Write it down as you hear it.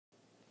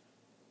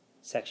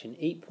Section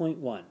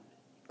 8.1,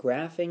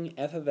 Graphing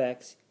f of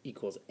x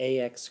equals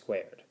ax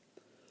squared.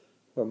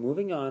 We're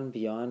moving on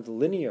beyond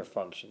linear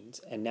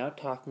functions and now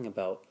talking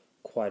about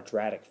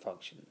quadratic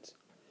functions.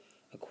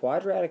 A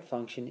quadratic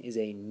function is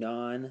a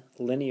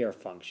non-linear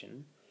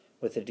function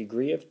with a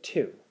degree of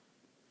 2,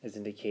 as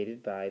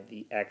indicated by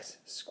the x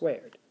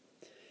squared.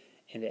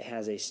 And it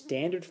has a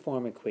standard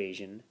form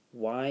equation,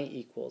 y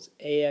equals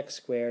ax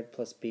squared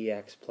plus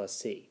bx plus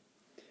c.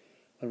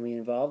 When we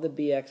involve the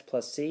bx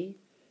plus c,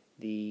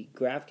 the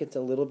graph gets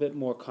a little bit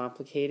more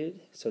complicated,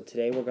 so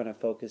today we're going to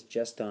focus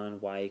just on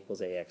y equals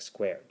ax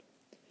squared.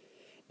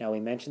 Now we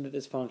mentioned that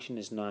this function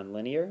is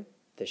nonlinear.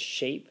 The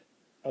shape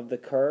of the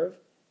curve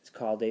is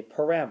called a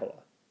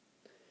parabola.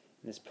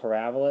 And this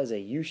parabola is a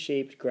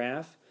U-shaped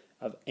graph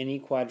of any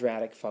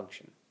quadratic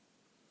function.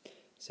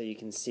 So you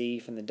can see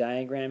from the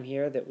diagram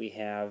here that we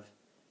have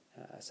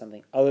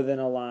something other than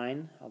a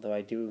line, although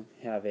I do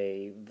have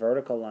a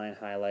vertical line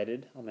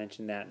highlighted. I'll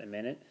mention that in a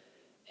minute.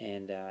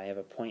 And I have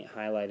a point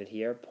highlighted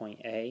here,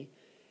 point A.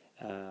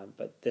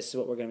 But this is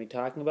what we're going to be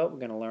talking about. We're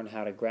going to learn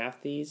how to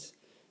graph these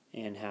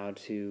and how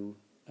to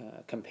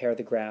compare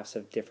the graphs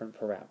of different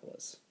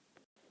parabolas.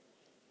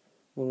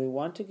 When we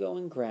want to go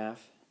and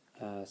graph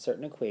a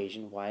certain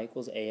equation, y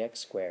equals ax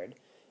squared,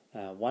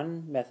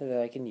 one method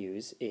that I can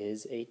use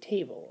is a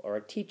table or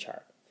a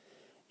t-chart.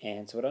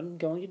 And so what I'm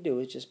going to do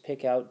is just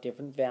pick out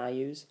different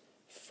values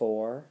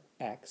for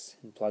x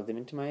and plug them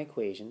into my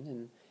equation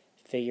and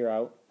figure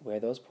out where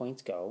those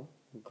points go,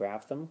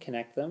 graph them,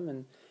 connect them,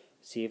 and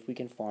see if we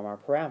can form our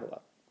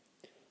parabola.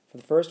 For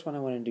the first one, I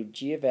want to do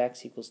g of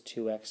x equals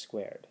 2x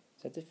squared.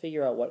 So I have to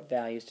figure out what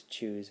values to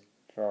choose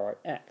for our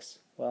x.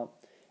 Well,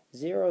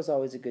 0 is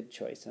always a good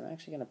choice. I'm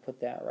actually going to put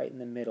that right in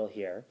the middle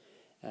here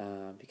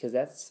because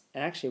that's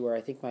actually where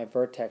I think my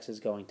vertex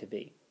is going to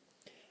be.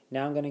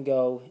 Now I'm going to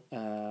go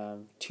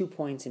 2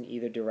 points in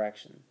either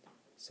direction.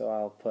 So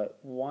I'll put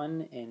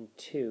 1 and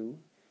 2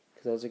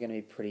 because those are going to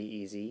be pretty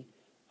easy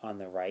on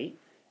the right,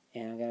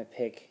 and I'm going to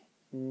pick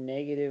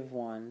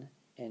 -1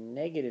 and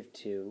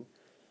 -2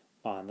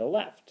 on the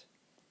left.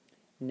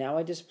 Now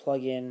I just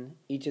plug in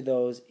each of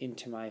those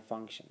into my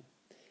function.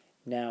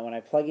 Now when I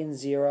plug in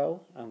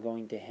 0, I'm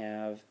going to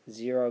have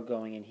 0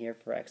 going in here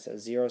for x. So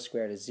 0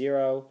 squared is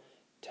 0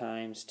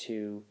 times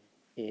 2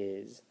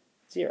 is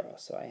 0.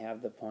 So I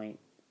have the point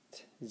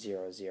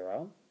 0,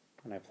 0.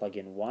 When I plug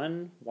in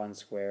 1, 1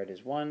 squared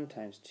is 1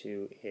 times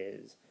 2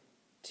 is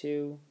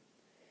 2.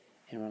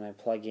 And when I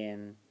plug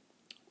in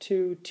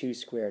 2, 2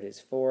 squared is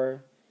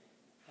 4,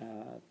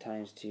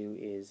 times 2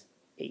 is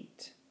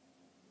 8.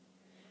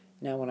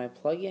 Now when I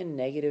plug in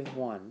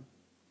 -1,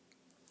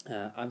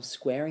 I'm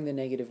squaring the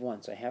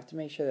 -1, so I have to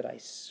make sure that I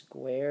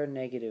square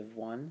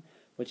 -1,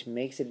 which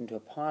makes it into a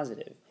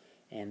positive,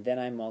 and then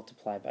I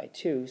multiply by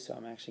 2, so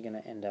I'm actually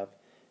going to end up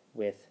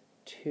with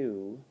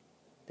 2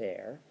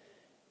 there.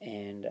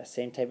 And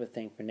same type of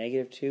thing for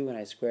 -2, when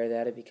I square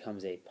that it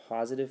becomes a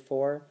positive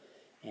 4,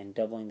 and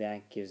doubling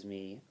that gives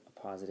me a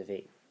positive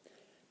 8.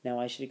 Now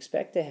I should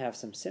expect to have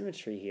some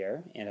symmetry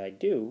here, and I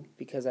do,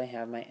 because I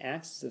have my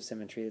axis of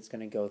symmetry that's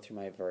going to go through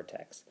my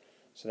vertex.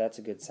 So that's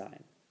a good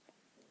sign.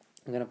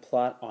 I'm going to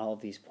plot all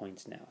of these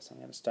points now. So I'm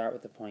going to start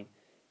with the point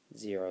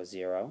 0,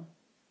 0,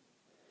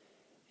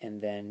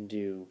 and then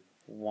do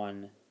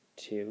 1,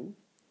 2,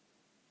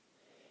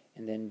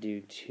 and then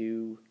do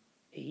 2,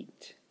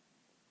 8,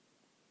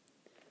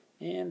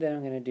 and then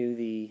I'm going to do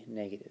the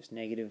negatives,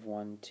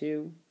 -1,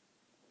 2,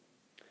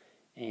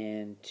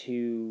 and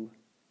 -2,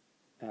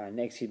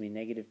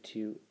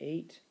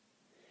 8,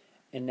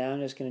 and now I'm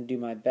just going to do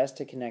my best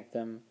to connect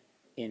them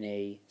in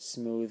a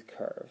smooth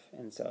curve.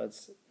 And so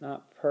it's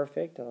not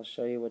perfect. I'll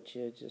show you what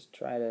you just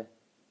try to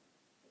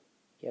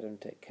get them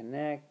to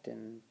connect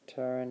and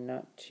turn,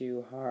 not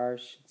too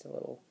harsh. It's a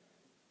little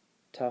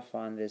tough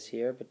on this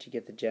here, but you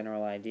get the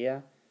general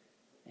idea.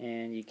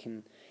 And you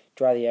can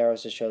draw the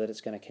arrows to show that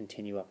it's going to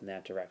continue up in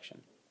that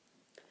direction.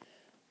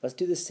 Let's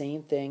do the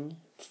same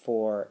thing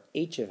for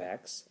h of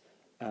x.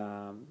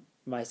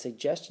 My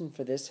suggestion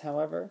for this,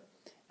 however,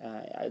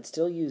 I'd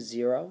still use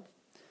 0,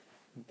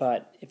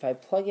 but if I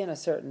plug in a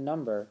certain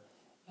number,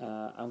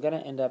 I'm going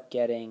to end up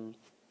getting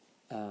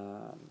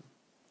a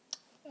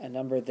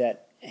number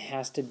that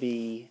has to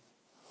be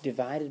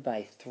divided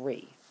by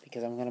 3,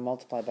 because I'm going to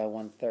multiply by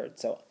 1/3.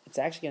 So it's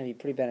actually going to be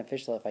pretty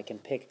beneficial if I can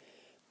pick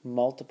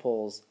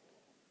multiples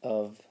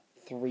of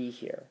 3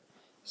 here.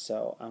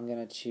 So I'm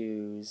going to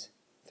choose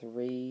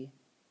 3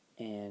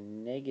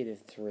 and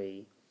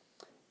 -3.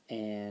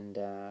 And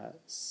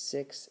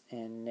 6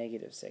 and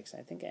 -6.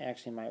 I think I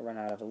actually might run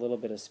out of a little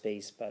bit of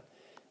space, but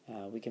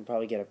we can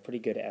probably get a pretty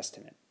good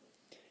estimate.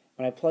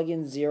 When I plug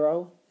in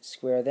 0,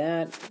 square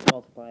that,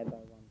 multiply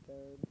by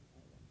 1/3,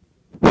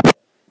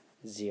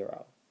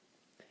 0.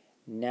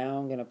 Now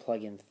I'm going to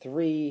plug in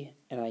 3,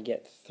 and I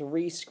get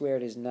 3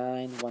 squared is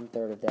 9,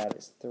 1/3 of that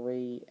is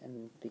 3,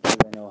 and because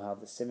I know how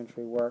the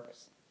symmetry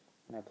works,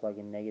 when I plug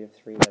in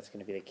 -3, that's going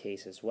to be the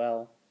case as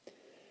well.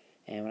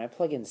 And when I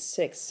plug in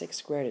 6, 6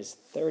 squared is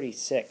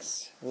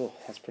 36. Ooh,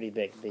 that's pretty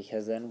big,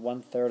 because then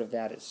 1/3 of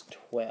that is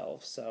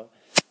 12. So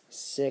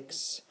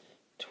 6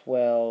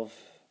 12.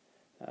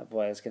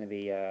 Boy, it's going to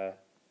be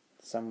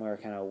somewhere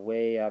kind of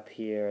way up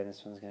here, and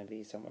this one's going to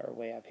be somewhere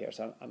way up here.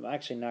 So I'm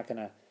actually not going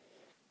to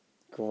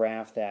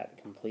graph that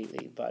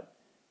completely, but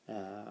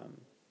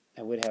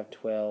I would have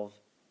 12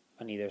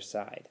 on either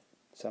side.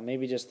 So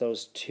maybe just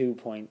those 3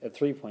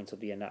 points will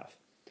be enough.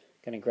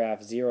 Going to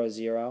graph 0,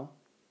 0,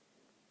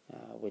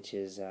 which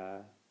is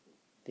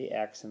the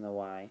x and the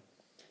y.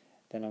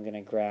 Then I'm going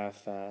to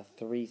graph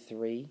 3,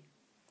 3.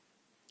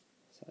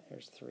 So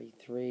there's 3,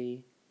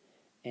 3.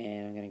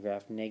 And I'm going to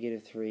graph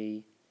negative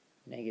 3,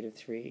 negative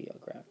 3. I'll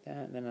graph that.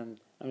 And then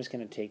I'm just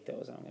going to take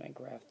those. I'm going to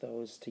graph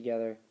those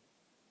together.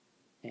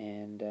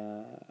 And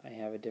I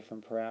have a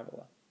different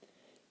parabola.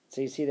 So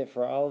you see that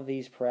for all of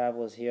these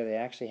parabolas here, they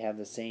actually have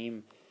the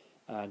same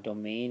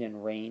domain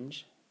and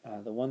range.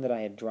 The one that I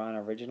had drawn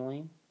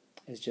originally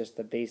is just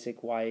the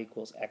basic y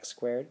equals x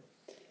squared.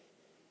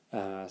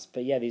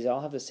 But yeah, these all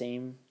have the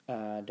same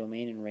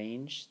domain and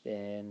range,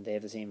 and they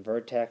have the same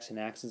vertex and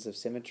axis of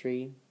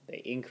symmetry. They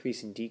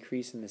increase and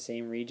decrease in the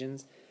same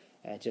regions.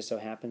 It just so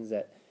happens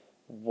that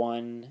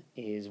one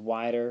is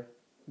wider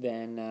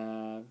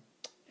than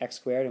x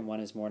squared and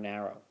one is more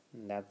narrow,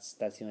 and that's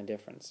the only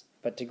difference.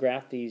 But to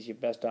graph these, you're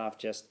best off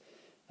just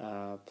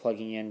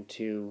plugging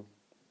into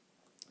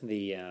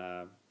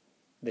the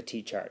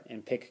t-chart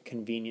and pick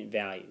convenient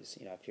values.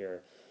 You know, if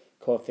your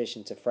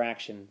coefficient's a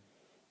fraction,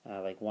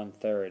 like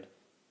 1/3,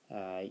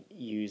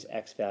 use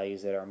x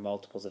values that are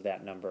multiples of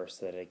that number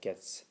so that it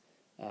gets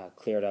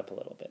cleared up a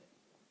little bit.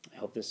 I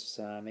hope this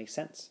makes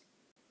sense.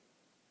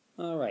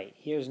 Alright,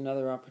 here's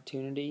another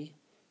opportunity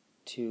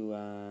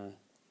to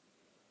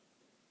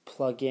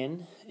plug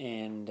in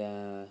and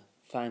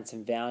find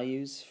some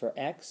values for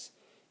x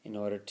in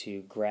order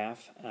to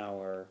graph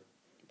our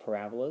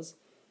parabolas.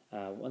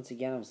 Once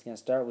again, I'm just going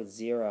to start with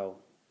 0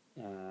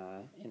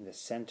 in the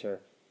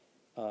center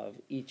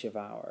of each of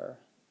our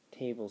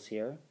tables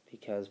here,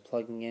 because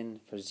plugging in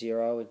for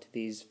 0 into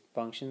these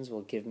functions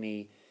will give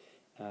me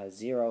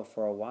 0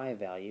 for a y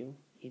value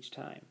each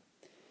time.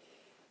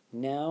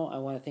 Now I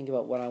want to think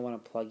about what I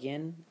want to plug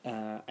in.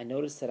 I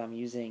notice that I'm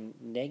using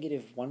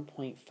negative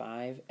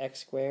 1.5 x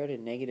squared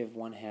and negative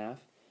 1/2.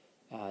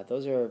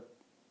 Those are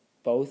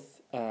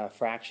both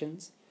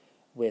fractions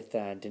with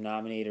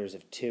denominators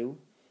of 2,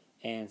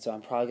 and so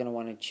I'm probably going to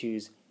want to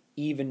choose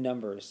even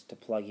numbers to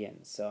plug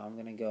in. So I'm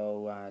going to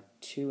go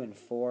 2 and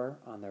 4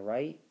 on the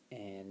right,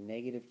 and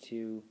negative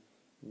 2,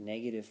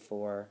 negative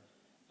 4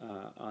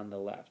 on the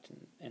left.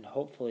 And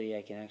hopefully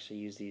I can actually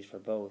use these for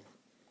both,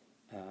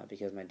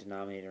 because my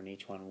denominator in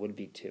each one would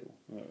be 2.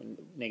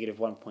 Negative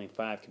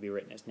 1.5 could be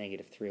written as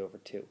negative 3 over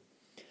 2.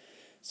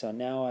 So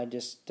now I'm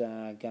just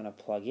going to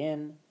plug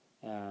in.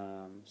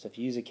 So if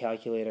you use a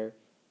calculator,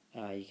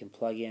 you can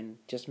plug in.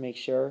 Just make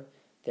sure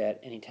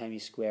that anytime you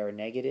square a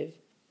negative,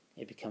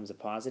 it becomes a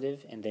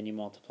positive, and then you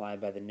multiply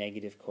by the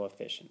negative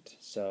coefficient.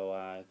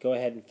 So go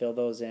ahead and fill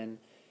those in,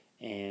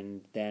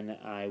 and then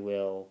I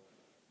will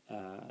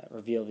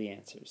reveal the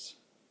answers.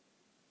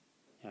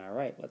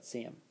 Alright, let's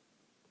see them.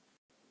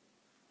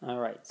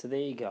 Alright, so there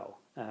you go.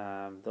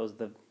 Those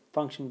are the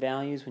function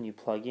values when you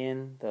plug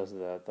in. Those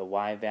are the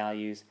y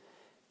values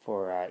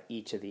for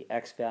each of the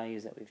x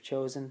values that we've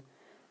chosen.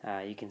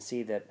 You can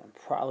see that I'm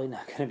probably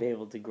not going to be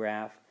able to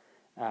graph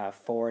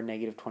 4,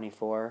 negative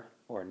 24,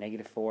 or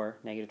negative 4,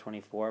 negative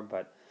 24,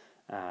 but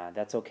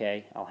that's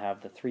okay. I'll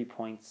have the 3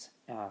 points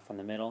from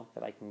the middle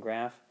that I can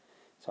graph.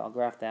 So I'll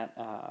graph that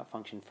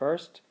function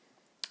first.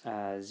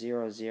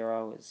 0,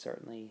 0 is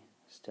certainly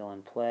still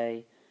in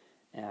play.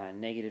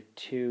 Negative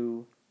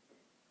 2,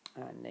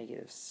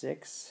 negative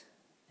 6,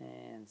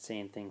 and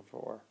same thing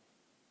for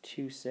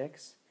 2,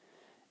 6.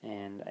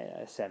 And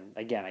I said,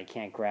 again, I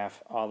can't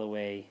graph all the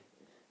way,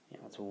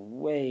 it's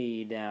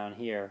way down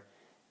here.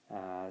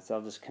 So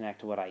I'll just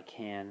connect what I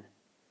can.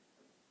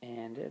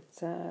 And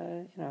it's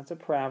it's a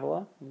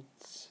parabola.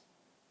 It's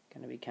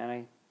going to be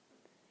kind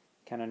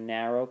of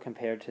narrow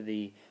compared to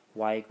the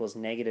y equals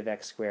negative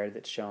x squared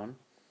that's shown.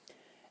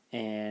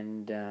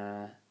 And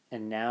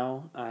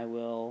now I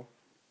will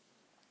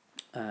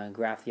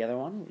graph the other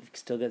one. We've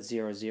still got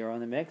 0, 0 in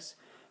the mix.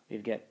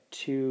 We've got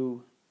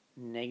 2,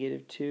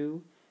 negative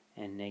 2,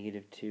 and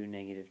negative 2,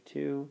 negative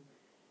 2.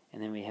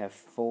 And then we have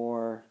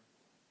 4,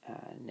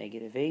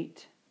 negative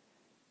 8,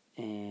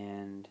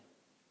 and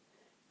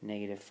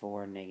negative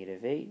 4,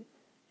 negative 8.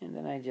 And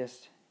then I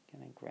just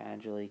going to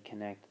gradually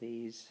connect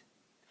these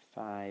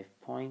 5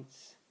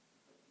 points.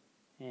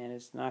 And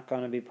it's not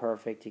going to be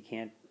perfect. You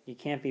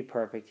can't be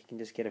perfect. You can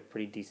just get a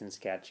pretty decent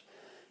sketch.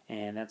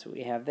 And that's what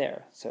we have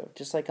there. So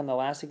just like on the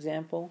last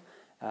example,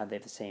 they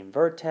have the same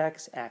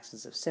vertex,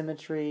 axis of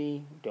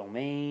symmetry,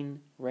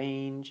 domain,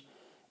 range,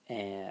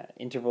 and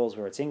intervals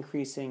where it's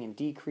increasing and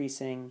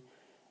decreasing.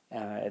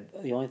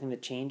 The only thing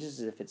that changes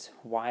is if it's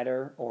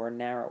wider or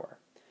narrower.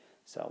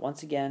 So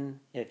once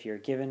again, if you're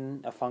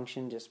given a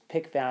function, just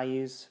pick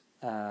values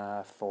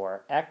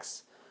for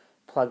x,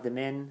 plug them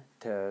in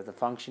to the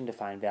function to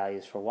find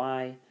values for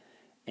y,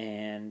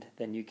 and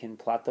then you can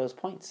plot those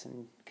points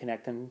and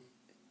connect them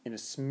in a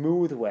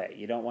smooth way.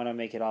 You don't want to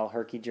make it all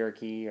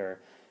herky-jerky or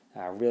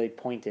really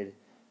pointed.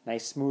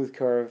 nice smooth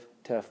curve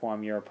to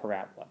form your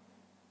parabola.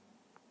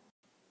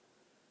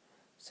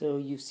 So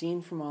you've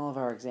seen from all of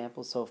our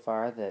examples so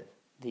far that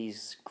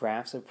these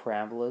graphs of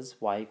parabolas,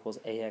 y equals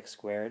ax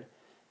squared,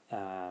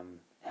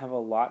 have a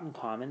lot in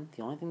common.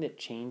 The only thing that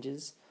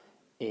changes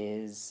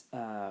is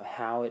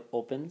how it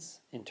opens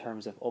in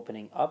terms of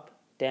opening up,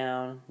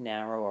 down,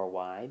 narrow, or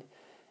wide.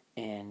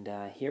 And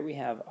here we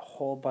have a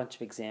whole bunch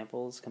of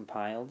examples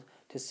compiled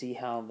to see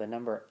how the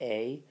number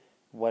a,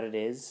 what it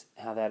is,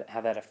 how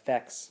that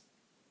affects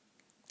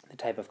the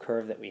type of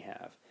curve that we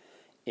have.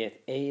 If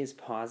a is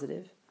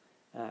positive,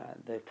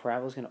 the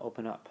parabola is going to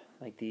open up,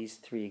 like these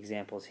three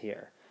examples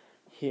here.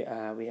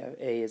 Here we have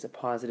a is a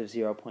positive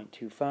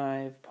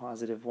 0.25,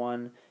 positive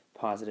 1,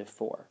 positive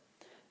 4.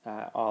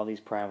 All these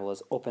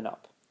parabolas open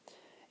up.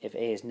 If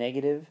a is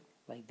negative,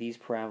 like these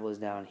parabolas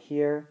down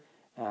here,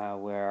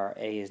 where our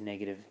a is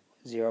negative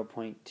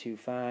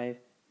 0.25,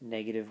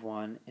 negative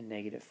 1, and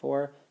negative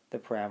 4, the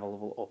parabola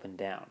will open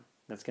down.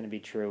 That's going to be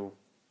true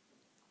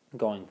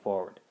going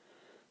forward.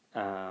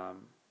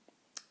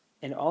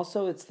 And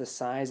also it's the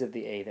size of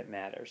the a that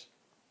matters.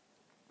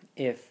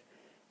 If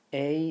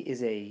a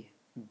is a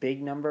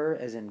big number,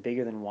 as in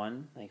bigger than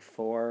 1, like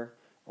 4,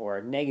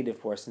 or negative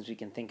 4, since we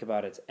can think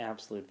about its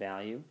absolute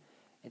value,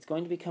 it's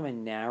going to become a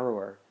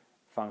narrower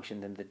function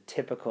than the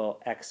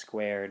typical x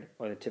squared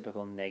or the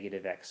typical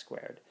negative x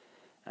squared.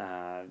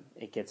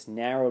 It gets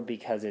narrowed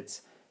because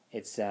it's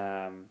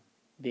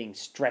being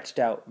stretched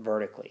out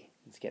vertically.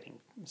 It's getting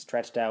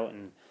stretched out,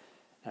 and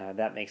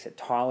that makes it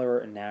taller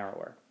and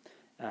narrower.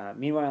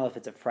 Meanwhile, if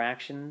it's a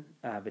fraction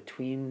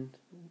between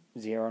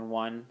 0 and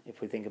 1,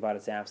 if we think about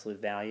its absolute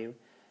value,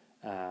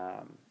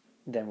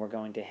 then we're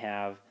going to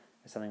have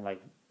something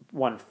like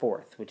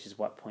 1/4, which is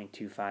what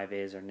 0.25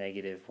 is, or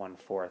negative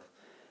 1/4,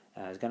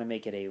 is going to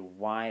make it a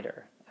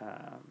wider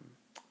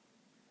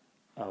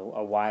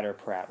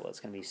parabola. It's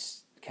going to be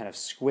kind of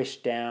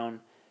squished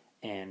down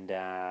and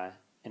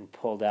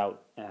pulled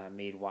out,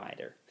 made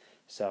wider.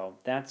 So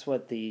that's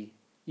what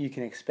you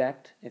can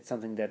expect. It's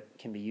something that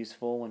can be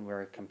useful when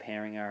we're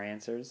comparing our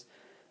answers,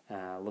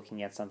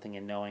 looking at something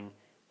and knowing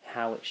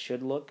how it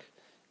should look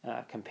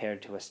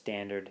compared to a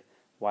standard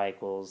y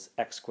equals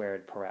x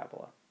squared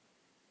parabola.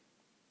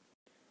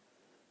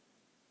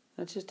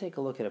 Let's just take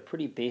a look at a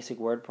pretty basic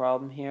word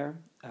problem here.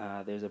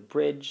 There's a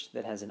bridge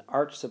that has an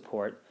arch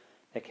support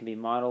that can be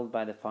modeled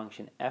by the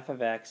function f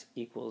of x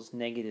equals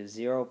negative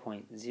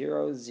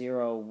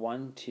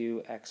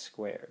 0.0012 x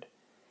squared.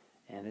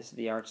 And this is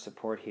the arch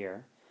support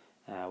here,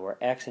 where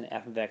x and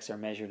f of x are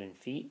measured in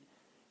feet.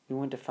 We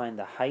want to find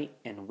the height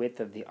and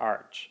width of the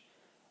arch.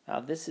 Now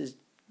this is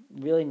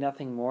really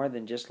nothing more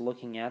than just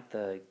looking at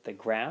the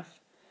graph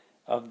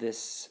of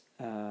this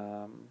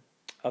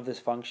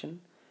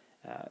function.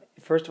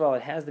 First of all,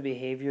 it has the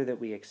behavior that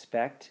we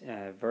expect.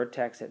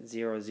 Vertex at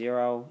 0,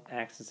 0,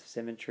 axis of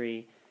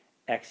symmetry,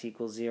 x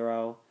equals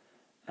 0.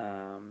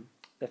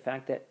 The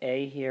fact that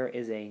a here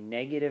is a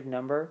negative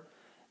number,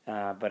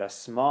 but a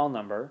small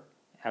number,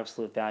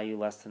 absolute value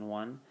less than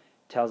 1,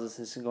 tells us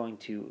this is going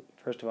to,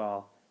 first of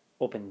all,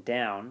 open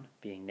down,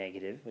 being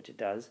negative, which it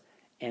does,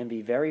 and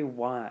be very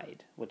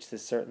wide, which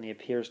this certainly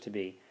appears to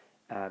be,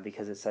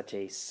 because it's such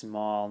a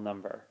small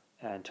number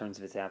in terms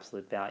of its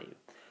absolute value.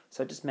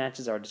 So it just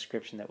matches our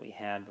description that we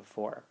had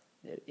before.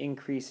 It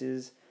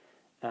increases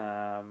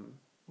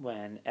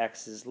when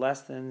x is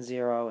less than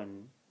 0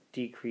 and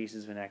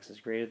decreases when x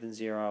is greater than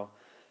 0.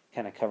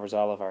 Kind of covers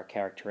all of our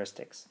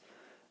characteristics.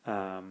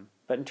 But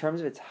in terms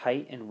of its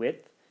height and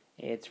width,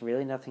 it's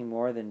really nothing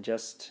more than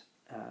just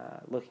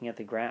looking at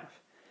the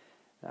graph.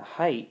 The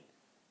height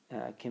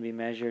can be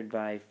measured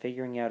by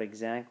figuring out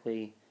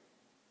exactly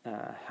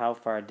how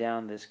far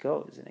down this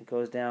goes. And it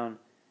goes down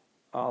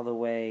all the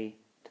way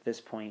to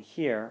this point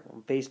here.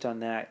 Based on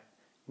that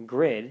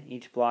grid,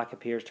 each block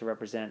appears to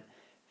represent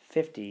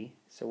 50,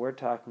 so we're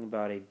talking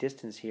about a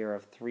distance here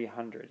of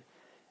 300,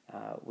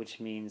 which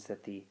means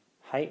that the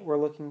height we're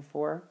looking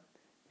for,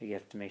 we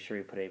have to make sure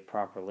we put a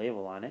proper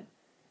label on it,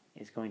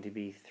 is going to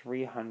be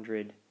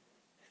 300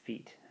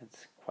 feet.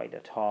 That's quite a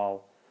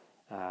tall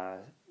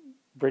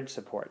bridge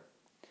support.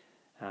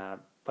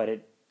 But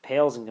it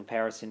pales in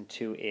comparison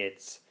to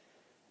its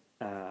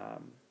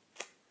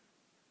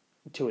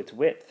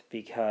width,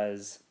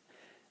 because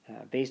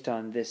based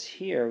on this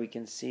here, we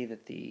can see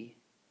that the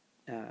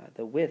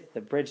width,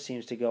 the bridge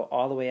seems to go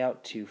all the way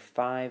out to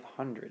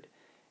 500.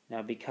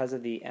 Now, because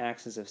of the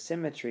axis of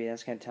symmetry,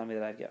 that's going to tell me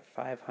that I've got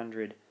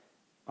 500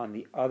 on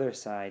the other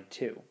side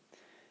too.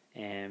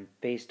 And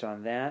based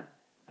on that,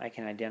 I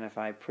can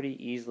identify pretty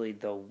easily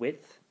the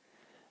width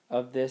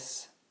of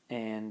this,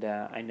 and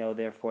I know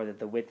therefore that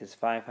the width is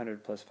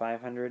 500 plus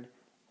 500,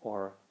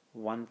 or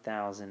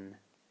 1,000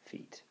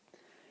 feet.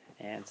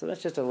 And so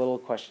that's just a little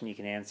question you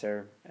can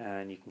answer,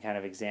 and you can kind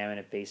of examine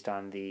it based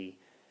on the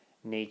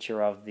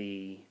nature of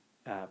the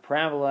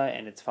parabola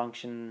and its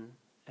function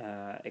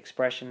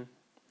expression.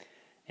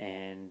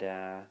 And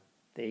there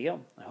you go.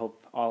 I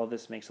hope all of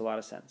this makes a lot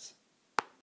of sense.